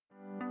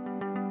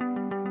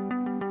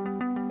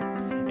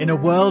In a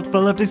world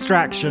full of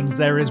distractions,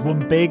 there is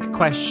one big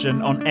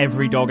question on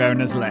every dog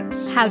owner's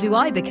lips. How do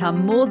I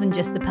become more than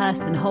just the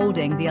person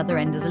holding the other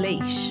end of the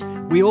leash?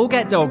 We all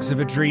get dogs with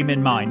a dream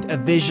in mind, a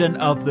vision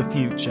of the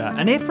future.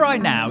 And if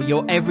right now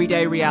your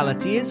everyday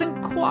reality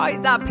isn't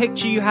quite that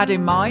picture you had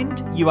in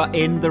mind, you are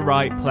in the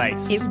right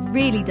place. It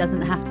really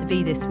doesn't have to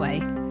be this way.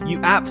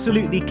 You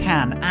absolutely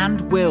can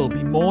and will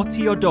be more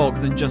to your dog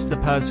than just the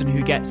person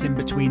who gets in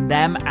between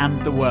them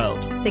and the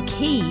world. The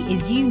key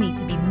is you need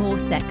to be more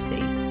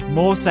sexy.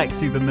 More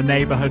sexy than the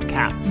neighbourhood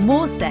cats.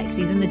 More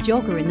sexy than the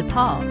jogger in the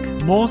park.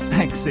 More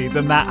sexy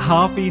than that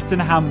half-eaten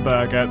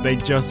hamburger they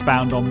just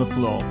found on the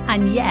floor.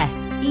 And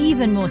yes,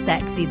 even more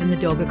sexy than the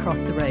dog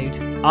across the road.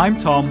 I'm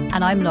Tom.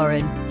 And I'm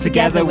Lauren.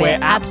 Together we're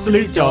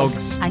Absolute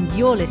Dogs. And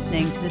you're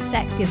listening to the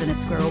Sexier Than a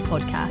Squirrel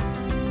podcast.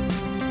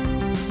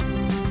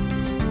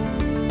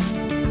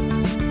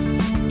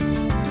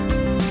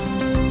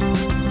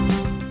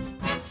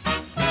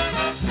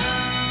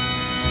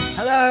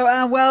 Hello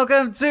and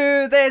welcome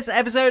to this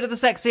episode of the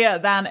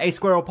Sexier Than a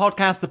Squirrel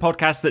podcast, the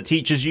podcast that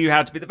teaches you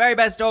how to be the very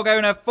best dog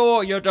owner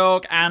for your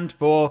dog and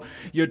for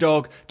your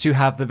dog to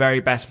have the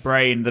very best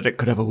brain that it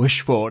could ever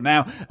wish for.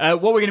 Now,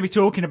 what we're going to be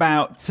talking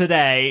about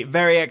today,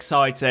 very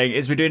exciting,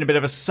 is we're doing a bit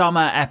of a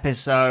summer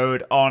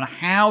episode on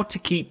how to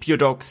keep your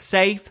dog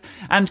safe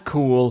and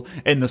cool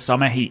in the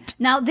summer heat.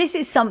 Now, this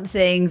is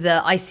something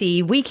that I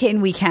see week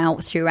in, week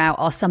out throughout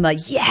our summer.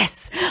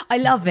 Yes, I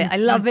love it. I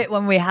love it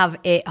when we have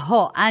it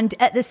hot. And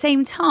at the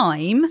same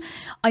time,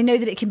 I know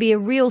that it can be a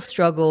real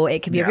struggle,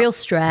 it can be a real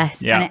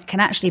stress, and it can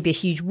actually be a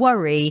huge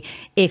worry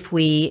if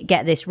we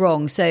get this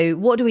wrong. So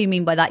what do we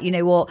mean by that? You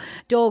know what?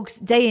 Dogs,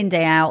 day in,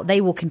 day out, they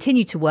will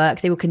continue to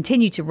work, they will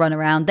continue to run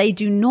around. They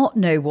do not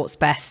know what's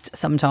best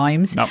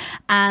sometimes,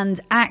 and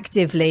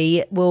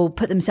actively will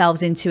put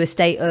themselves into a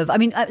state of, I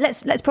mean,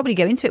 let's probably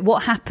go into it.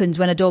 What happens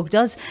when a dog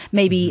does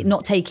maybe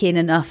not take in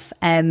enough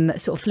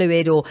sort of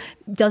fluid or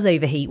does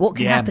overheat? What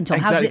can happen, Tom?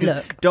 Exactly. How does it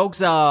look?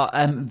 Dogs are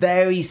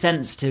very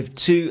sensitive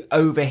to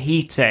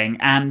overheating,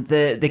 and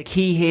the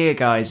key here,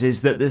 guys,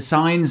 is that the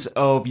signs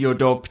of your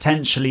dog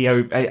potentially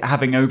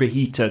having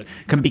overheated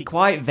can be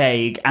quite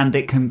vague, and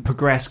it can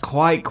progress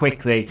quite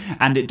quickly,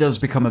 and it does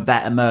become a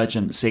vet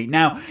emergency.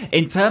 Now,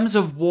 in terms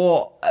of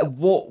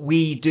what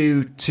we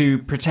do to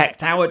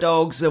protect our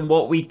dogs and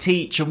what we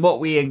teach and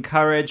what we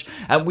encourage,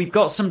 and we've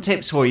got some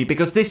tips for you,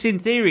 because this in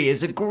theory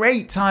is a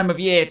great time of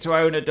year to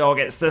own a dog.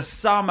 It's the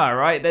summer,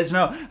 right? There's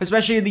not,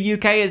 especially in the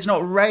UK, it's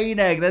not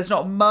raining, there's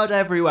not mud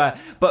everywhere,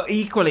 but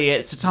equally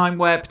it's a time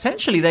where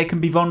potentially they can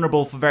be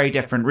vulnerable for very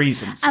different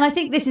reasons. And I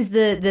think this is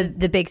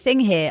the big thing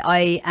here.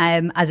 I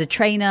as a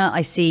trainer,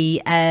 I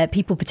see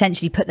people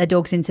potentially put their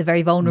dogs into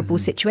very vulnerable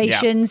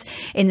situations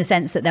in the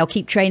sense that they'll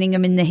keep training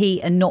them in the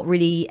heat and not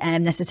really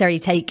necessarily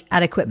take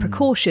adequate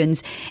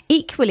precautions.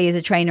 Equally, as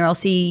a trainer, I'll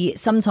see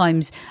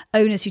sometimes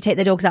owners who take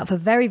their dogs out for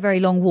very, very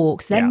long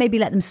walks, then maybe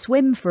let them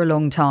swim for a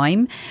long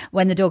time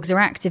when the dogs are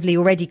actively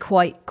already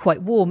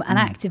quite warm, and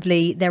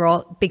actively there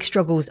are big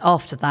struggles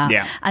after that.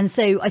 And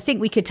so I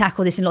think we could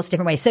tackle this in lots of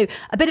different ways. So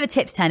a bit of a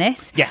tips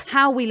tennis,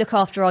 how we look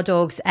after our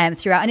dogs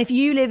throughout. And if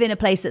you live in a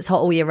place that's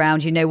hot all year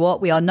round, you know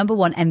what? We are number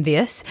one,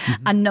 envious,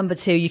 and number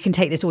two, you can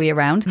take this all year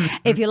round.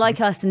 If you're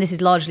like us, and this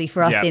is largely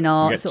for us in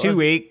our sort 2 of,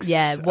 weeks,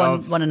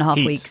 one and a half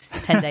heat. weeks,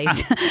 10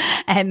 days,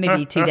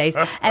 maybe 2 days.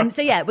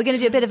 So yeah, we're going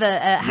to do a bit of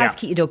a how to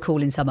keep your dog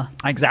cool in summer.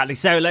 Exactly.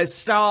 So let's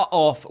start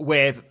off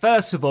with,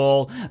 first of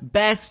all,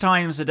 best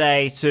times of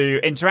day to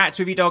interact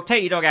with your dog,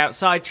 take your dog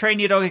outside, train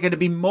your dog are going to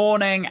be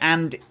morning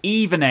and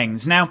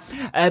evenings. Now,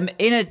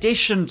 in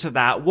addition to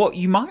that, what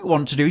you might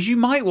want to do is you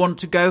might want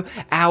to go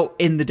out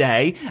in the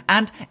day,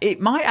 and it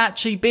might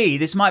actually be,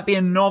 this might be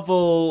a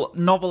novel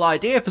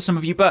idea for some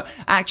of you, but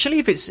actually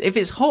if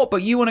it's hot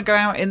but you want to go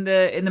out in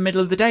the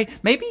middle of the day,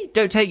 maybe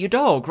don't take your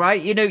dog,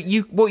 right? You know,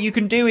 what you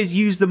can do is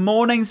use the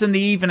mornings and the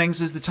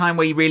evenings as the time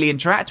where you really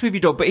interact with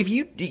your dog. But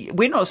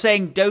we're not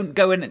saying don't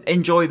go and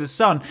enjoy the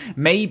sun.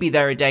 Maybe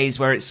there are days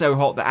where it's so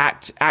hot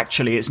that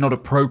actually it's not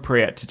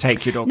appropriate to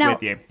take your dog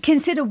with you.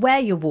 Consider where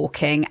you're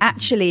walking.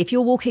 Actually, if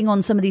you're walking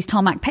on some of these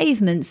tarmac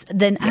pavements,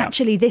 then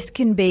actually this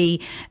can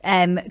be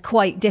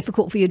quite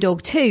difficult for your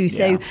dog too.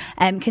 So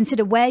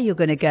consider where you're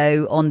going to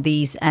go on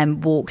these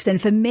walks.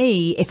 And for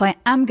me, if I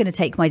am going to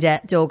take my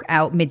dog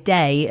out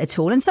midday at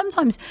all, and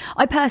sometimes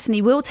I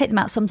personally will take them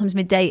out sometimes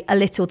midday a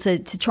little to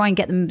try and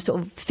get them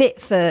sort of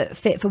fit for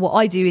what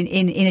I do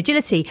in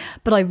agility,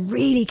 but I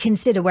really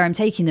consider where I'm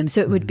taking them.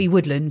 So it would be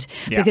woodland,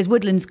 because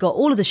woodland's got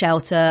all of the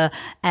shelter.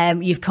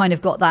 You've kind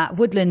of got that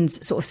woodland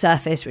sort of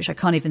surface, which I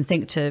can't even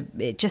think to,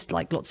 it just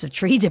like lots of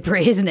tree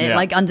debris, isn't it?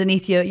 Like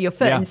underneath your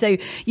foot. And so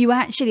you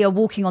actually are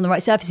walking on the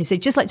right surfaces. So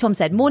just like Tom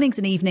said, mornings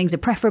and evenings are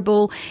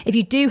preferable. If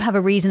you do have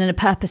a reason and a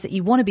purpose that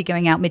you want to be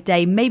going out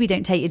midday, maybe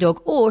don't take your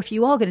dog. Or if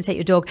you are going to take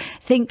your dog,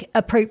 think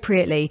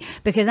appropriately,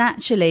 because because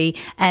actually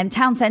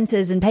town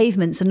centres and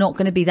pavements are not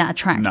going to be that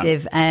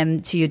attractive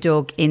to your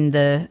dog in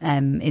the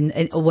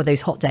in all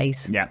those hot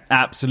days. Yeah,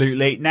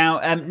 absolutely.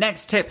 Now,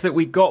 next tip that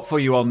we've got for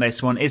you on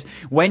this one is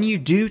when you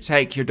do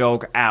take your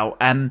dog out,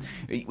 and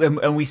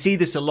we see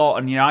this a lot,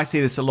 and I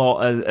see this a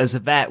lot as a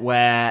vet,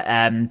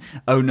 where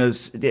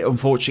owners,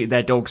 unfortunately,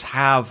 their dogs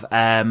have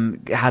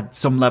had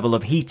some level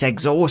of heat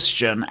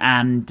exhaustion,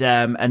 and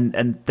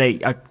they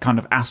I kind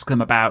of ask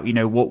them about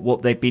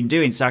what they've been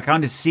doing. So I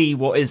kind of see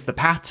what is the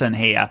pattern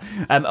here,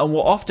 and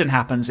what often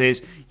happens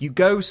is you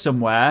go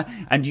somewhere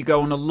and you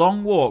go on a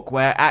long walk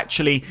where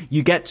actually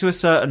you get to a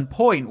certain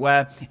point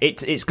where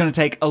it's going to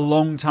take a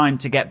long time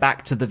to get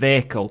back to the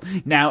vehicle.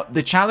 Now,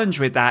 the challenge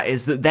with that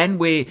is that then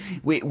we're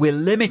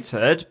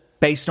limited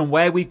based on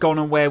where we've gone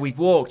and where we've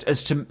walked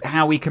as to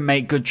how we can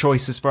make good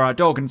choices for our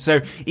dog. And so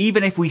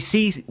even if we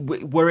see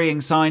worrying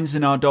signs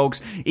in our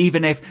dogs,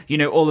 even if,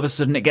 all of a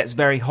sudden it gets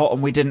very hot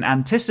and we didn't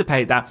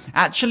anticipate that,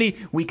 actually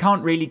we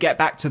can't really get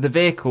back to the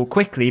vehicle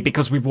quickly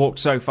because we've walked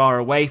so far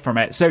away from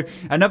it. So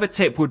another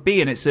tip would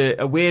be, and it's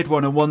a weird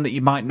one and one that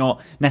you might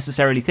not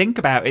necessarily think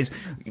about, is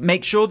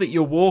make sure that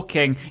you're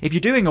walking, if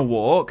you're doing a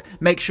walk,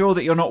 make sure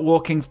that you're not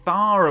walking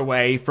far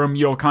away from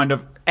your kind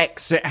of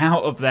exit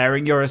out of there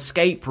in your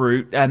escape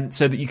route,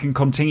 so that you can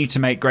continue to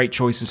make great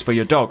choices for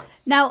your dog.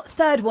 Now,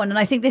 third one, and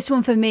I think this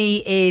one for me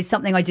is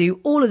something I do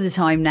all of the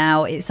time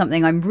now. It's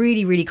something I'm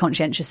really, really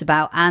conscientious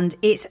about, and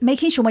it's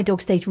making sure my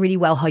dog stays really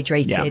well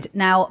hydrated. Yeah.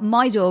 Now,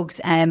 my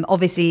dogs,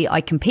 obviously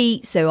I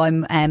compete, so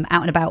I'm out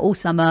and about all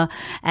summer,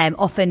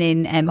 often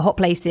in hot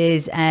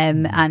places,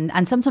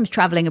 and sometimes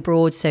traveling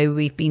abroad. So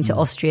we've been to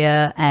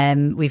Austria,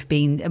 we've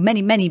been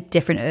many, many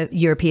different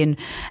European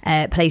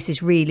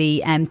places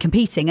really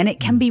competing, and it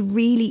can be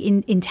really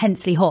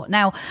intensely hot.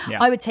 Now,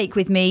 I would take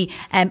with me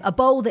a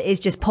bowl that is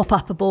just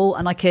pop-upable,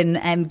 and I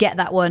can get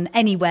that one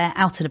anywhere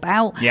out and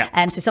about.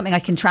 Yeah. So something I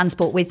can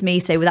transport with me,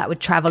 so that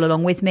would travel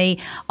along with me.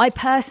 I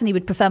personally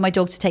would prefer my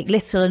dog to take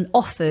little and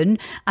often,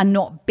 and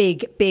not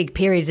big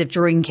periods of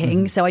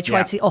drinking. So I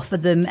try to offer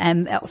them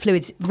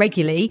fluids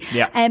regularly.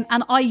 Yeah. And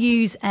I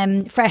use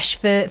Fresh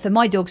for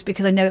my dogs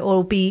because I know it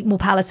will be more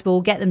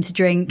palatable, get them to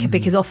drink,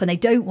 because often they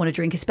don't want to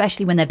drink,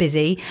 especially when they're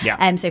busy.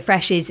 Yeah. So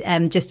Fresh is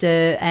just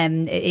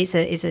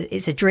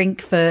it's a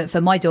drink for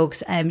my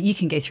dogs. You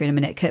can go through in a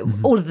minute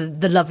all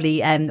of the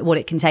lovely what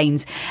it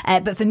contains,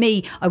 but for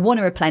me, I want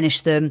to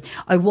replenish them.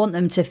 I want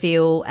them to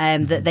feel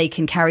that they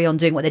can carry on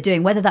doing what they're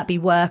doing, whether that be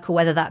work or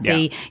whether that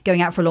be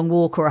going out for a long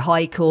walk or a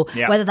hike, or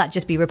whether that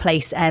just be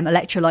replace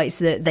electrolytes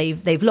that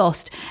they've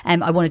lost.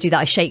 I want to do that.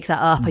 I shake that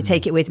up, I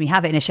take it with me,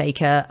 have it in a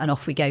shaker, and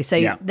off we go.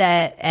 So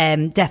they're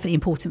definitely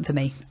important for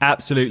me.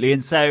 Absolutely.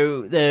 And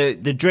so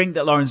the drink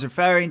that Lauren's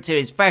referring to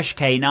is Fresh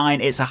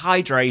K9. It's a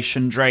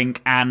hydration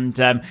drink,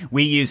 and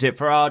we use it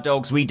for our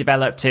dogs. We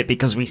developed it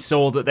because we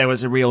saw that there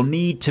was a real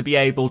need to be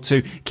able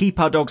to keep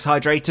our dogs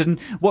hydrated. And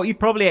what you've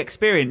probably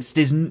experienced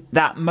is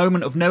that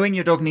moment of knowing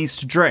your dog needs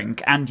to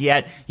drink, and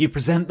yet you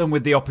present them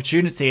with the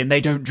opportunity and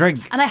they don't drink.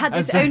 And I had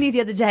this only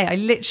the other day. I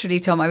literally,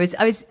 Tom, I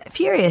was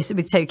furious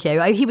with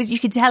Tokyo. You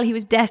could tell he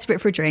was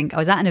desperate for a drink. I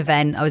was at an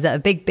event. I was at a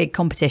big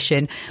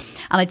competition,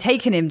 and I'd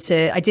taken him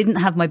to, I didn't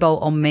have my bowl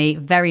on me,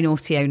 very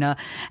naughty owner.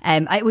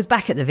 It was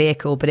back at the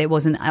vehicle, but it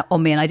wasn't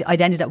on me, and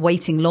I'd ended up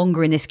waiting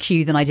longer in this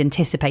queue than I'd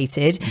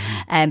anticipated,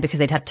 because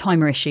they'd had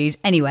timer issues.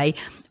 Anyway,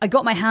 I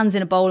got my hands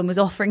in a bowl and was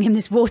offering him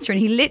this water, and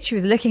he literally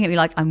was looking at me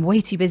like, I'm way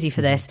too busy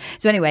for this.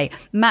 So anyway,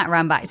 Matt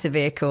ran back to the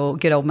vehicle,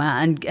 good old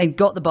Matt, and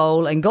got the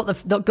bowl and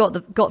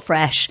got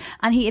Fresh,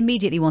 and he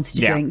immediately wanted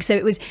to drink. So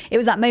it was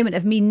that moment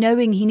of me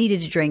knowing he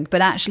needed a drink,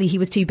 but actually he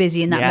was too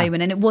busy in that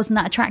moment, and it wasn't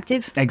that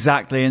attractive.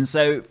 Exactly. And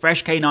so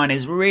Fresh K9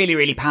 is really,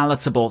 really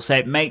palatable. So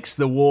it makes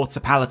the water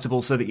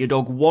palatable so that your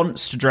dog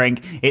wants to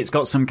drink. It's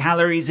got some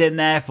calories in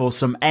there for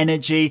some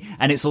energy,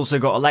 and it's also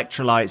got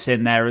electrolytes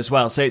in there as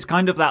well. So it's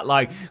kind of that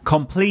like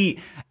complete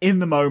in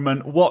the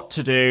moment what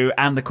to do.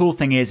 And the cool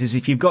thing is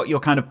if you've got your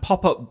kind of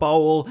pop-up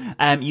bowl,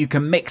 you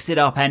can mix it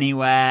up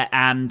anywhere,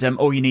 and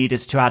all you need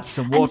is to add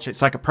some water.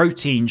 It's like a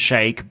protein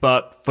shake,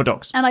 but for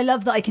dogs. And I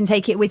love that I can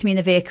take it with me in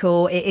the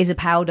vehicle. It is a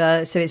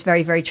powder, so it's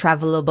very, very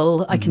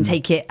travelable. I can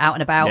take it out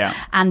and about. Yeah.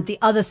 And the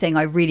other thing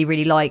I really,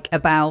 really like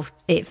about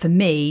it for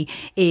me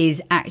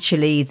is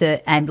actually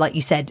that, like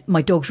you said,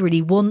 my dogs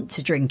really want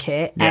to drink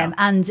it.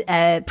 And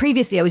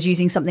previously I was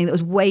using something that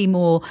was way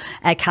more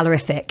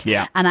calorific.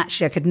 Yeah. And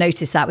actually I could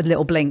notice that with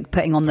Little Blink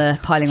piling on the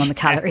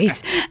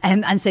calories.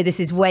 And so this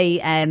is way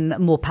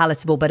more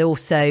palatable, but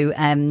also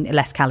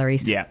less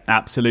calories. Yeah,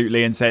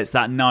 absolutely. And so it's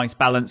that nice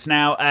balance.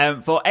 Now,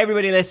 for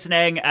everybody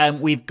listening,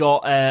 we've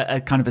got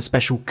a kind of a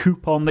special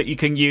coupon that you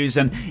can use,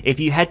 and if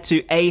you head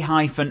to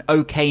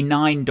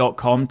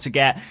a-ok9.com to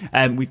get,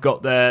 we've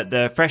got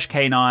the Fresh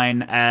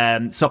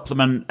K9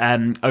 supplement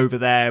over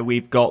there.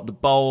 We've got the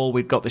bowl,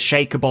 we've got the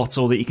shaker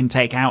bottle that you can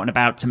take out and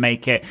about to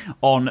make it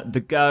on the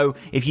go.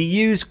 If you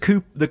use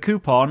the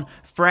coupon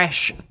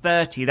Fresh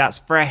 30, that's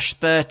Fresh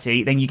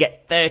 30, then you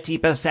get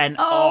 30%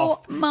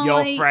 off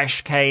your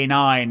Fresh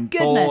K9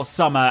 for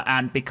summer,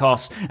 and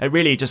because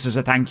really just as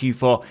a thank you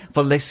for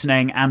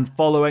listening and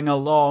following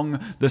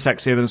along the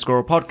Sexier Than a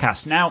Squirrel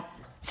podcast. Now,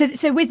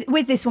 So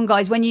with this one,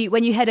 guys, when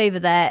you head over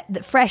there,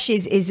 Fresh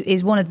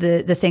is one of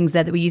the things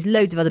there that we use.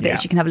 Loads of other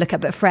bits you can have a look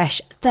at, but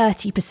Fresh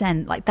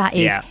 30%, like that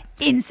is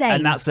insane.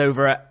 And that's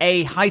over at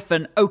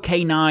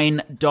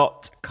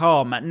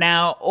a-ok9.com.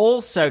 Now,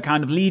 also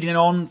kind of leading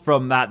on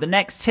from that, the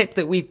next tip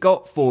that we've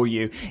got for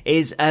you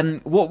is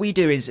what we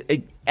do is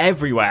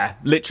everywhere,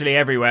 literally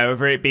everywhere,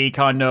 whether it be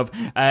kind of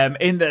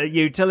in the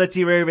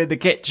utility room, in the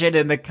kitchen,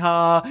 in the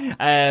car,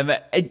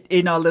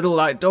 in our little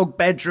like dog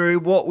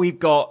bedroom, what we've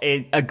got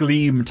is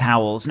Gleam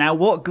towels. Now,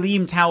 what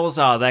Gleam towels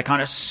are, they're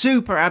kind of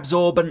super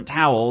absorbent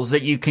towels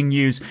that you can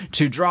use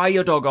to dry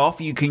your dog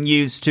off, you can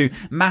use to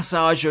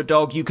massage your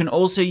dog, you can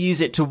also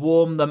use it to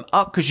warm them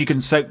up because you can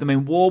soak them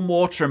in warm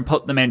water and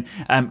put them in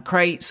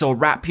crates or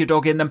wrap your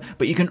dog in them,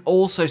 but you can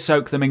also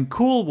soak them in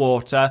cool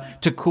water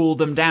to cool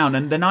them down.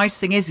 And the nice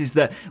thing is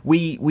that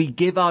we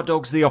give our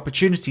dogs the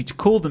opportunity to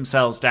cool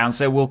themselves down.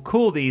 So we'll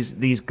cool these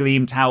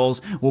Gleam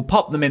towels, we'll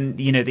pop them in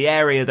the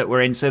area that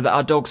we're in so that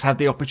our dogs have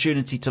the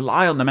opportunity to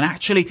lie on them. And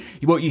actually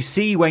what you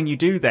see when you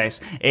do this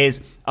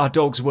is our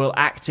dogs will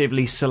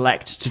actively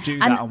select to do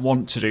that and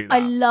want to do that. I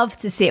love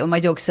to see it when my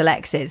dog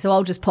selects it. So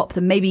I'll just pop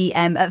them. Maybe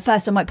at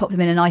first I might pop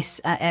them in a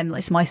nice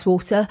like Smice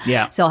water.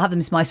 Yeah. So I'll have them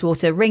in Smice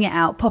water, wring it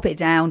out, pop it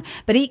down.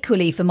 But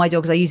equally for my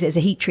dogs, I use it as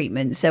a heat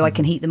treatment, so I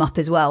can heat them up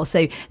as well.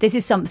 So this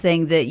is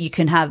something that you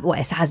can have.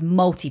 It has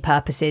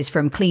multi-purposes,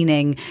 from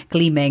cleaning,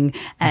 gleaming,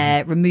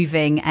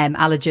 removing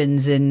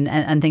allergens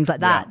and things like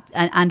that,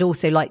 and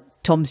also like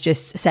Tom's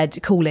just said,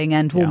 cooling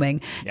and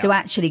warming. Yeah. So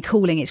actually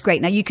cooling, it's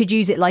great. Now you could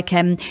use it like,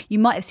 you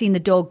might have seen the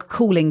dog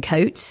cooling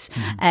coats.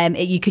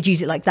 You could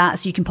use it like that.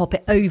 So you can pop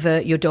it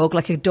over your dog,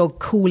 like a dog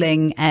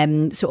cooling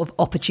sort of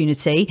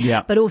opportunity.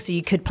 Yeah. But also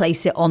you could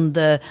place it on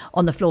the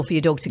floor for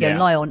your dog to go and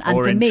lie on. And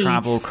or for in me,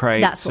 travel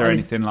crates that's what or I was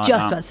anything like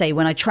just that. about to say.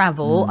 When I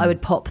travel, I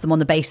would pop them on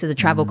the base of the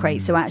travel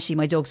crate. So actually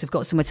my dogs have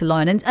got somewhere to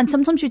lie on. And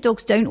sometimes your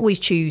dogs don't always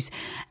choose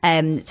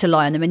to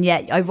lie on them. And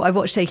yet I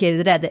watched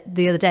Tokyo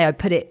the other day, I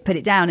put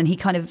it down and he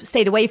kind of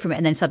stayed away from it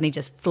and then suddenly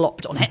just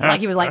flopped on it. Like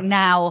he was like,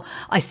 now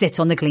I sit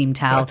on the Gleam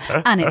towel,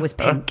 and it was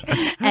pink.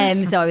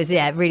 So I was,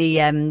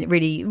 really,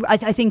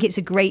 I think it's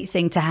a great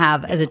thing to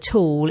have as a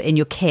tool in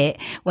your kit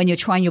when you're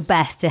trying your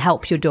best to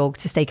help your dog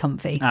to stay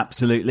comfy.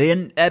 Absolutely.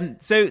 And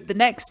so the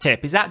next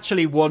tip is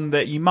actually one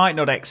that you might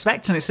not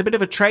expect, and it's a bit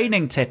of a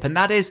training tip, and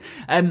that is,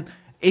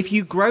 if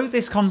you grow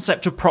this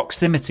concept of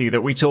proximity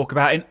that we talk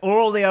about in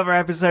all the other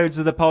episodes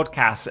of the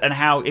podcast, and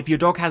how if your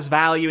dog has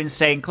value in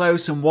staying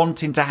close and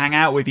wanting to hang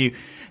out with you,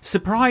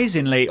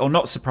 surprisingly, or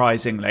not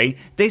surprisingly,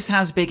 this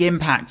has big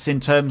impacts in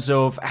terms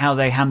of how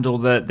they handle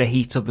the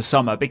heat of the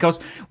summer.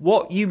 Because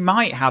what you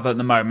might have at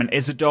the moment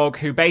is a dog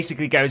who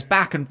basically goes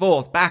back and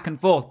forth, back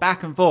and forth,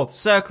 back and forth,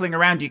 circling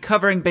around you,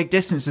 covering big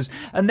distances.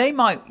 And they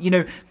might,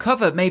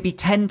 cover maybe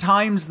 10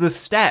 times the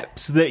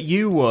steps that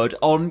you would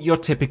on your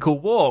typical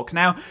walk.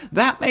 Now,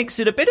 that makes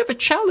it a bit of a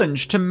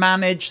challenge to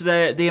manage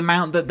the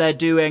amount that they're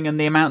doing and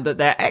the amount that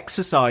they're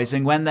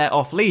exercising when they're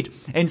off lead.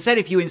 Instead,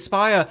 if you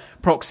inspire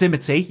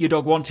proximity, your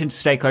dog wanting to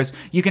stay close,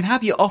 you can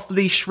have your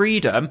off-leash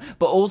freedom,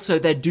 but also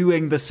they're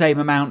doing the same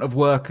amount of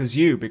work as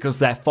you because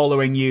they're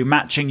following you,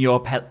 matching your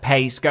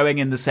pace, going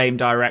in the same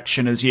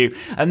direction as you.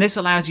 And this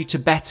allows you to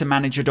better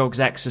manage your dog's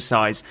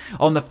exercise.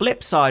 On the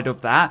flip side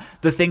of that,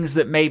 the things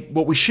that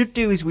what we should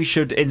do is we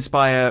should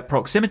inspire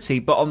proximity,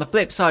 but on the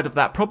flip side of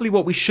that, probably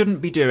what we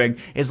shouldn't be doing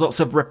is lots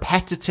of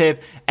repetitive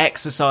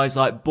exercise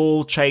like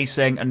ball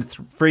chasing and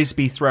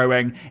frisbee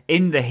throwing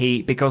in the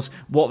heat, because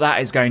what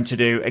that is going to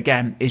do,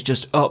 again, is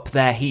just up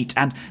their heat.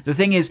 And the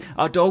thing is,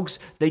 our dogs,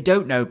 they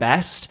don't know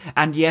best,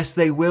 and yes,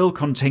 they will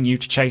continue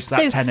to chase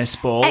that tennis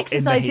ball.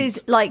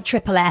 Exercises like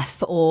Triple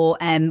F, or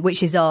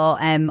which is our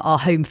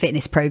home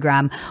fitness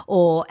program,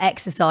 or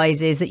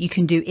exercises that you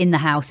can do in the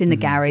house, in the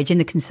garage, in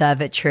the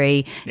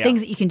conservatory, things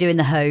that you can do in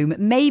the home,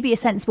 maybe a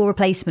sensible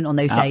replacement on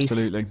those days.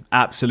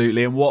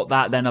 Absolutely. And what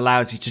that then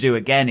allows you to do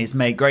again is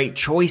make great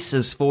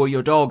choices for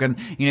your dog. And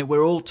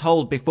we're all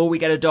told before we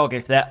get a dog,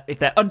 if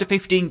they're under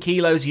 15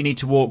 kilos, you need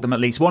to walk them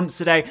at least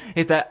once a day.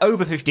 If they're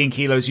over 15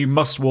 kilos, you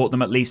must walk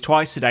them at least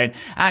twice a day. And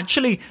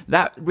actually,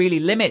 that really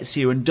limits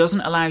you and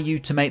doesn't allow you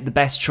to make the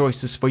best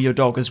choices for your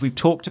dog, as we've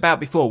talked about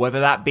before,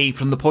 whether that be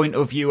from the point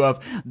of view of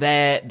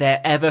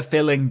their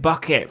ever-filling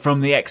bucket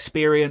from the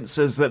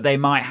experiences that they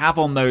might have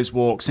on those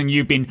walks, and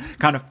you've been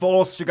kind of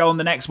forced to go on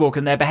the next walk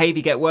and their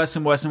behavior get worse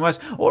and worse and worse,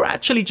 or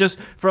actually just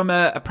from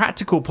a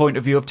practical point point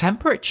of view of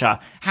temperature.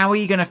 How are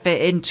you going to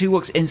fit in 2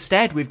 walks?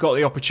 Instead, we've got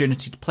the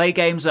opportunity to play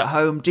games at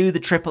home, do the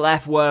Triple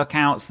F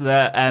workouts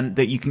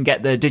that you can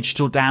get the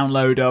digital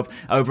download of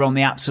over on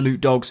the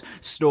Absolute Dogs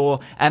store,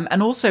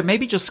 and also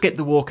maybe just skip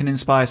the walk and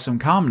inspire some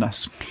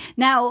calmness.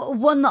 Now,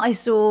 one that I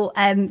saw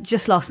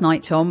just last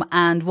night, Tom,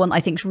 and one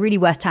I think is really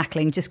worth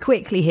tackling just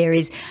quickly here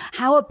is,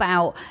 how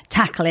about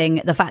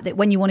tackling the fact that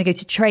when you want to go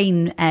to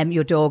train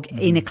your dog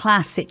in a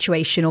class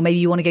situation, or maybe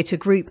you want to go to a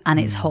group and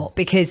it's hot?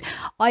 Because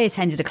I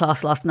attended a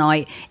class last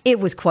night. It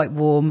was quite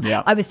warm.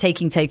 Yeah. I was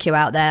taking Tokyo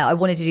out there. I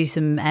wanted to do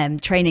some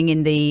training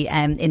in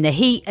the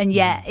heat, and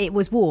yet it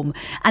was warm.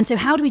 And so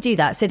how do we do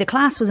that? So the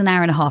class was an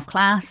hour and a half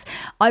class.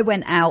 I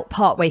went out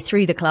partway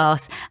through the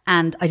class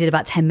and I did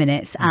about 10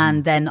 minutes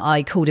and then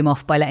I called him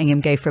off by letting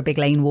him go for a big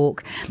lane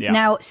walk. Yeah.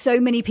 Now, so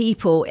many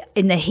people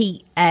in the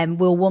heat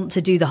will want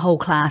to do the whole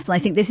class. And I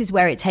think this is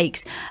where it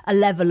takes a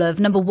level of,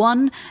 number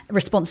one,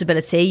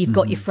 responsibility. You've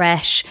got your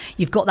fresh,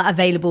 you've got that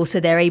available, so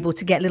they're able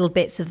to get little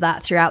bits of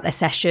that throughout their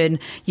session.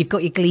 You've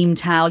got your Gleam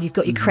towel, you've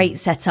got your crate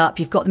set up,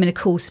 you've got them in a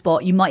cool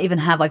spot. You might even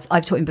have,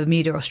 I've taught in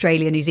Bermuda,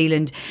 Australia, New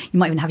Zealand, you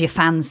might even have your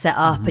fans set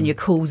up and your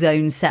cool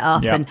zones set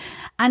up. Yeah.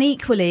 And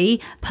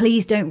equally,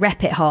 please don't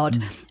rep it hard.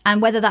 And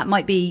whether that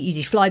might be you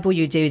do flyball,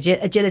 you do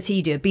agility,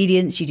 you do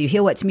obedience, you do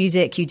heel work to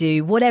music, you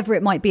do whatever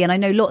it might be. And I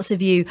know lots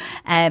of you,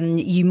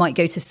 you might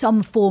go to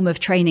some form of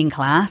training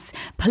class.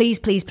 Please,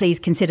 please,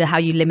 please consider how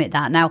you limit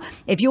that. Now,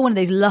 if you're one of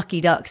those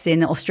lucky ducks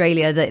in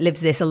Australia that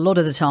lives this a lot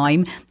of the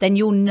time, then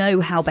you'll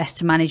know how best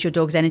to manage your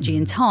dog's energy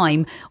and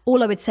time.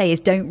 All I would say is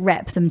don't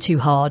rep them too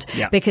hard,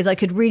 because I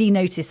could really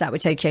notice that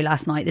with Tokyo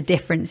last night, the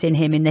difference in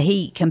him in the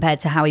heat compared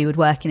to how he would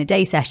work in a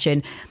day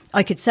session.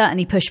 I could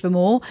certainly push for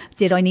more.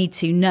 Did I need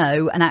to?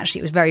 No. And actually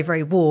it was very,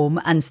 very warm.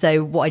 And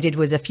so what I did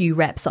was a few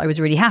reps that I was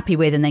really happy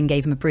with and then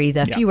gave him a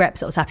breather. A few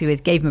reps I was happy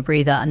with, gave him a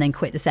breather, and then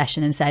quit the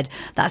session and said,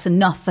 that's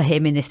enough for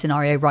him in this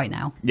scenario right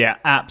now. Yeah,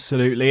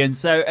 absolutely. And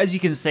so as you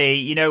can see,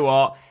 you know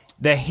what?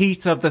 The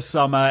heat of the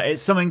summer,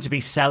 it's something to be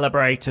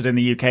celebrated in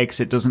the UK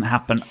because it doesn't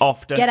happen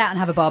often. Get out and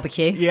have a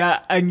barbecue. Yeah,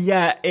 and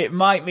it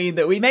might mean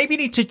that we maybe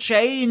need to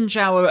change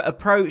our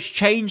approach,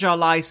 change our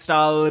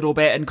lifestyle a little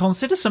bit, and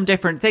consider some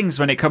different things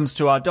when it comes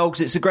to our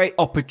dogs. It's a great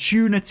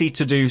opportunity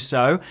to do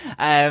so.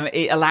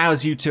 It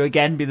allows you to,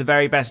 again, be the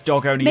very best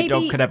dog owner your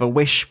dog could ever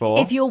wish for.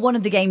 If you're one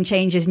of the Game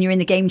Changers and you're in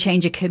the Game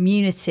Changer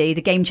community,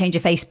 the Game Changer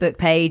Facebook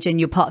page, and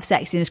you're part of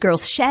Sexy and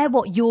Squirrels, share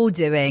what you're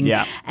doing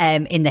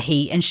in the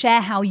heat and share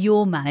how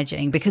you're managing,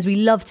 because we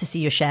love to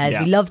see your shares.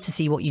 We love to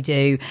see what you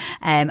do,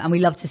 and we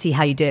love to see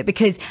how you do it,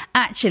 because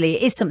actually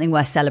it is something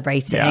worth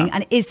celebrating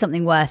and it is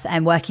something worth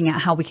working out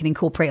how we can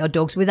incorporate our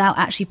dogs without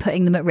actually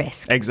putting them at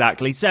risk.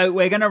 Exactly. So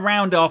we're going to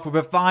round off with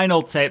a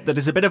final tip that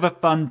is a bit of a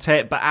fun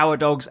tip, but our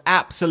dogs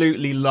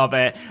absolutely love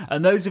it.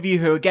 And those of you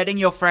who are getting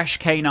your fresh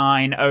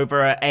canine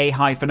over at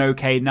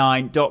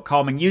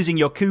a-ok9.com and using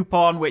your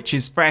coupon, which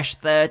is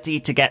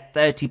fresh30, to get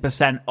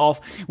 30% off,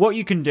 what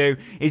you can do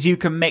is you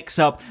can mix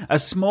up a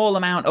small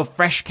amount of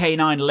fresh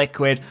canine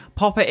liquid,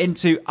 pop it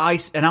into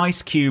an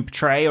ice cube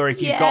tray, or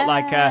if you've got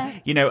like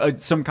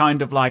some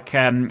kind of like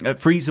a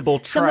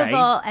freezable tray. Some of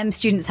our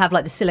students have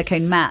like the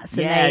silicone mats,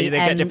 and they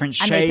get different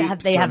shapes.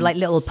 And they have like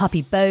little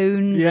puppy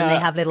bones, and they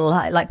have little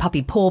like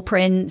puppy paw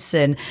prints,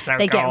 and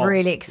they get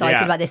really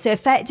excited about this. So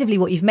effectively,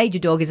 what you've made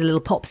your dog is a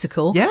little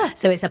popsicle. Yeah.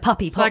 So it's a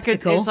puppy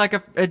popsicle. It's like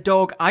a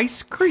dog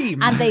ice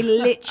cream. And they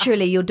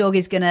literally, your dog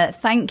is going to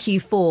thank you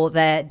for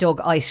their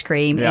dog ice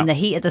cream in the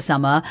heat of the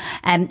summer.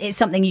 And it's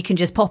something you can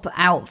just pop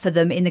out for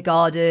them in the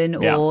garden,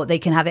 or they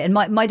can have it. And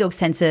my dogs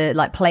tend to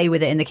like play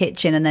with it in the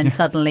kitchen, and then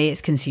suddenly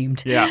it's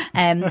consumed.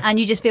 And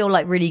you just feel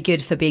like really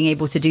good for being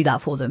able to do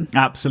that for them.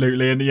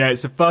 Absolutely. And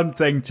it's a fun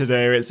thing to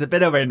do. It's a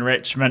bit of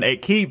enrichment.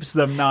 It keeps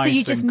them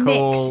nice and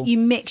cool. So you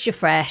just mix your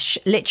fresh,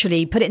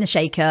 literally put it in the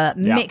shaker,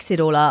 mix it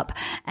all up,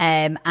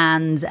 and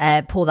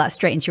pour that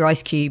straight into your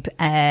ice cube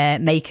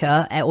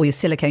maker or your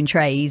silicone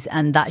trays,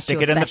 and that's stick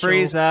your it in the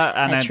freezer,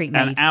 and treat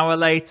an made. Hour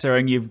later,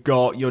 and you've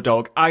got your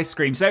dog ice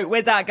cream. So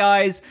with that,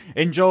 guys,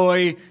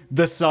 enjoy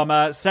the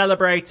summer,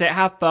 celebrate it,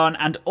 have fun,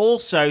 and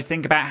also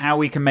think about how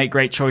we can make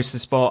great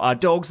choices for our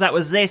dogs. That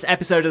was this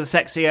episode of the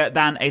Sexier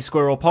Than a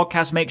Squirrel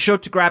podcast. Make sure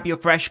to grab your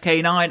fresh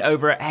canine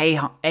over at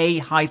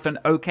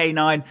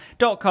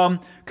a-ok9.com.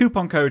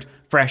 Coupon code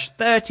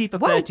FRESH30 for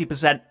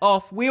 30%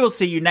 off. We will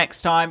see you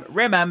next time.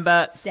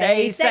 Remember,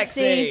 stay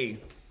sexy.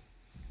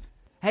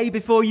 Hey,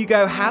 before you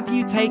go, have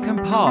you taken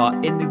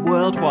part in the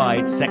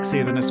worldwide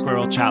Sexier Than a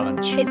Squirrel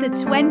Challenge? It's a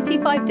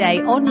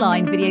 25-day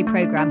online video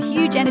program.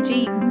 Huge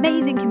energy,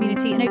 amazing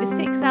community, and over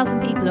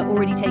 6,000 people are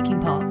already taking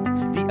part.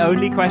 The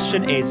only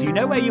question is, you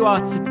know where you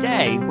are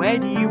today. Where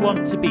do you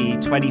want to be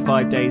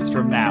 25 days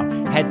from now?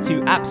 Head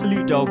to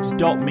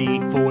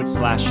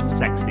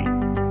absolutedogs.me/sexy.